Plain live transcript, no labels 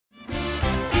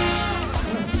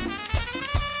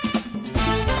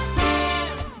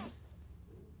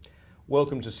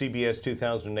Welcome to CBS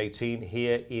 2018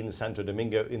 here in Santo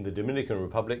Domingo in the Dominican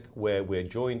Republic, where we're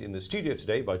joined in the studio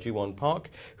today by Jiwon Park,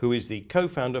 who is the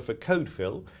co-founder for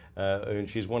CodePhil, and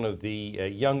she's one of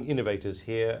the young innovators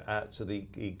here at the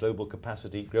Global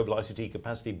ICT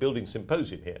Capacity Building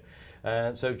Symposium here.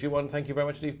 So Jiwon, thank you very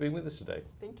much indeed for being with us today.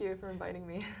 Thank you for inviting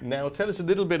me. Now tell us a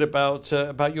little bit about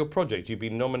your project. You've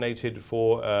been nominated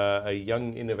for a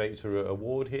Young Innovator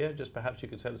Award here. Just perhaps you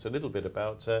could tell us a little bit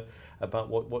about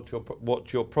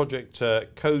what your project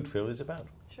CodePhil is about.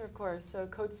 Sure, of course. So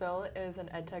CodePhil is an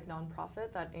edtech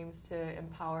nonprofit that aims to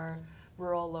empower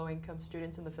rural low-income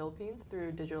students in the Philippines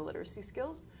through digital literacy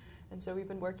skills. And so we've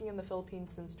been working in the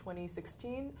Philippines since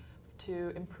 2016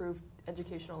 to improve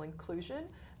educational inclusion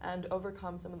and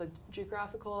overcome some of the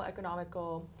geographical,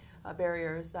 economical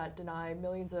barriers that deny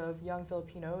millions of young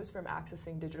Filipinos from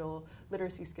accessing digital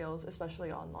literacy skills,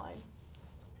 especially online.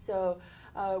 So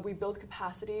we build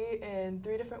capacity in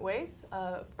 3 different ways.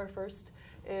 Our first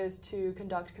is to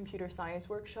conduct computer science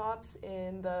workshops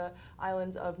in the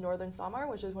islands of Northern Samar,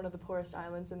 which is one of the poorest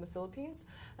islands in the Philippines.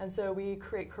 And so we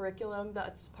create curriculum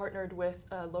that's partnered with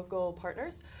local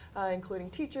partners,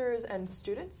 including teachers and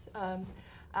students.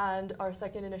 And our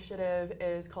second initiative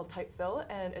is called CodePhil,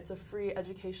 and it's a free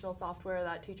educational software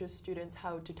that teaches students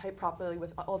how to type properly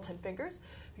with all 10 fingers.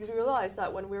 Because we realized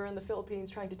that when we were in the Philippines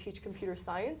trying to teach computer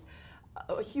science,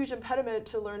 a huge impediment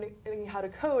to learning how to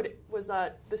code was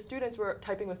that the students were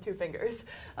typing with 2 fingers.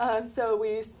 So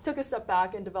we took a step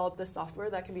back and developed this software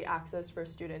that can be accessed for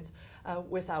students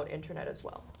without internet as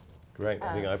well. Great.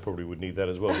 I think I probably would need that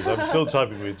as well, because I'm still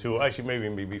typing with 2, actually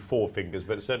maybe 4 fingers,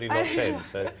 but certainly not 10.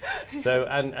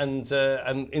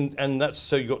 And that's,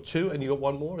 so you got 2 and you got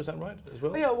 1 more, is that right as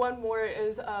well? Yeah, 1 more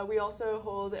is we also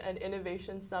hold an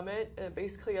innovation summit,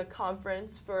 basically a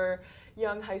conference for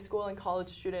young high school and college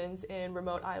students in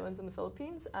remote islands in the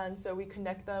Philippines. And so we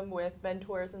connect them with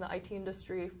mentors in the IT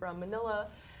industry from Manila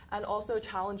and also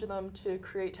challenge them to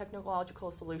create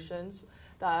technological solutions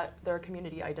that their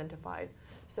community identified.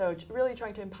 So really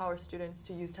trying to empower students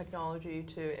to use technology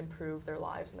to improve their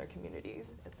lives and their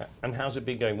communities. And how's it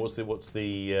been going? What's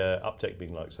the uptake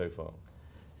been like so far?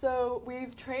 So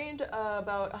we've trained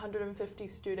about 150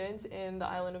 students in the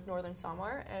island of Northern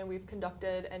Samar, and we've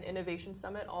conducted an innovation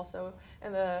summit also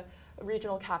in the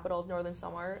regional capital of Northern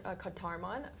Samar,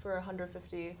 Katarman, for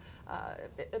 150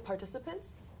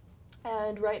 participants.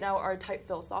 And right now our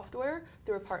CodePhil software,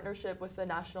 through a partnership with the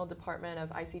National Department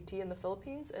of ICT in the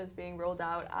Philippines, is being rolled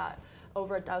out at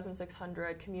over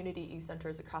 1,600 community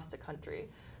e-centers across the country.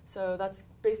 So that's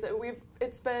basically,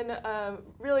 it's been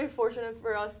really fortunate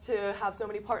for us to have so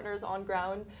many partners on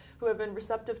ground who have been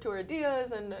receptive to our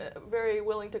ideas and very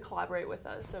willing to collaborate with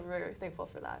us. So we're very thankful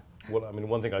for that. Well, I mean,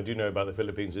 one thing I do know about the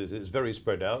Philippines is it's very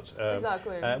spread out.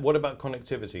 Exactly. What about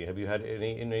connectivity? Have you had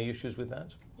any issues with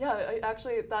that? Yeah,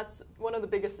 actually, that's one of the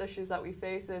biggest issues that we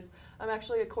face is,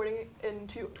 actually, according in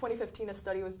 2015, a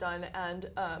study was done, and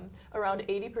around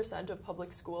 80% of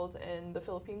public schools in the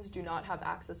Philippines do not have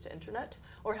access to internet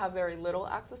or have very little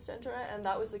access to internet, and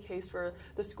that was the case for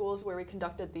the schools where we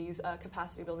conducted these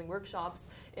capacity building workshops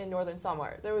in Northern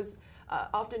Samar. There was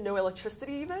often no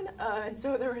electricity even, and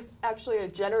so there was actually a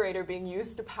generator being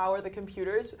used to power the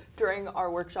computers during our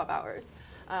workshop hours.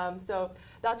 So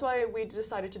that's why we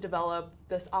decided to develop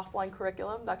this offline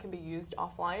curriculum that can be used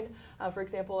offline. For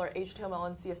example, our HTML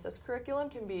and CSS curriculum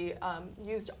can be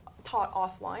taught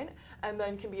offline and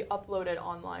then can be uploaded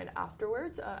online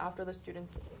afterwards, after the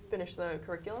students finish the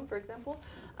curriculum, for example.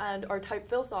 And our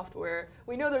CodePhil software,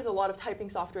 we know there's a lot of typing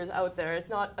softwares out there. It's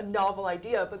not a novel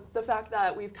idea, but the fact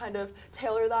that we've kind of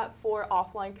tailored that for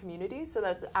offline communities so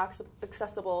that it's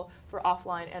accessible for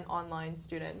offline and online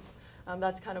students.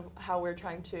 That's kind of how we're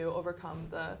trying to overcome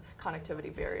the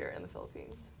connectivity barrier in the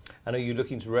Philippines. And are you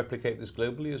looking to replicate this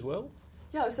globally as well?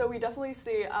 Yeah, so we definitely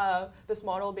see this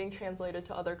model being translated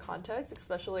to other contexts,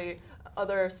 especially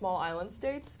other small island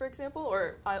states, for example,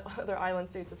 or other island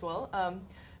states as well.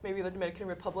 Maybe the Dominican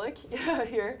Republic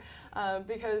here,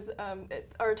 because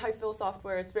our CodePhil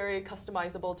software, it's very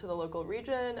customizable to the local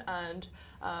region, and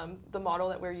the model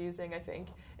that we're using, I think,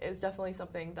 is definitely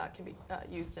something that can be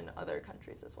used in other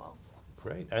countries as well.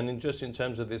 Great. And just in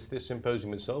terms of this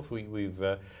symposium itself,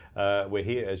 we're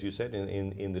here, as you said,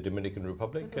 in the Dominican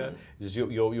Republic. Mm-hmm. Is this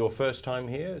your first time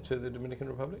here to the Dominican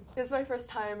Republic? It's my first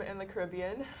time in the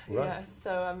Caribbean. Right. Yes,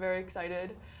 so I'm very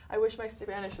excited. I wish my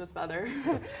Spanish was better,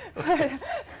 but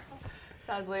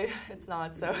sadly it's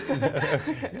not. So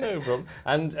no problem.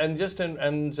 And just your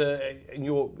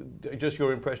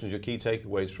impressions, your key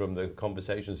takeaways from the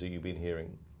conversations that you've been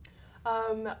hearing.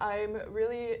 I'm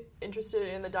really interested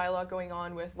in the dialogue going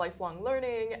on with lifelong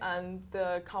learning and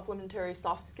the complementary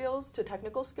soft skills to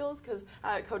technical skills, because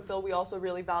at CodePhil we also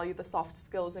really value the soft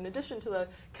skills in addition to the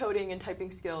coding and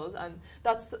typing skills, and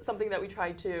that's something that we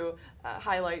tried to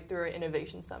highlight through our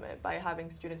Innovation Summit by having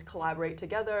students collaborate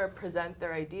together, present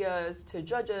their ideas to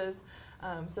judges.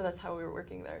 So that's how we were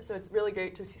working there. So it's really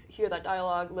great to hear that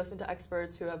dialogue, listen to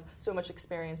experts who have so much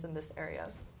experience in this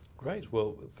area. Great.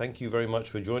 Well, thank you very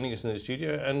much for joining us in the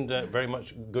studio, and very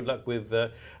much good luck with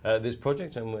this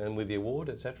project and with the award,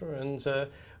 etc. And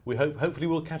we hopefully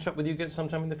we'll catch up with you again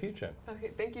sometime in the future.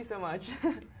 Okay, thank you so much.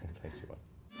 Thanks,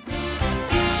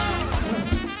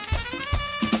 Jiwon.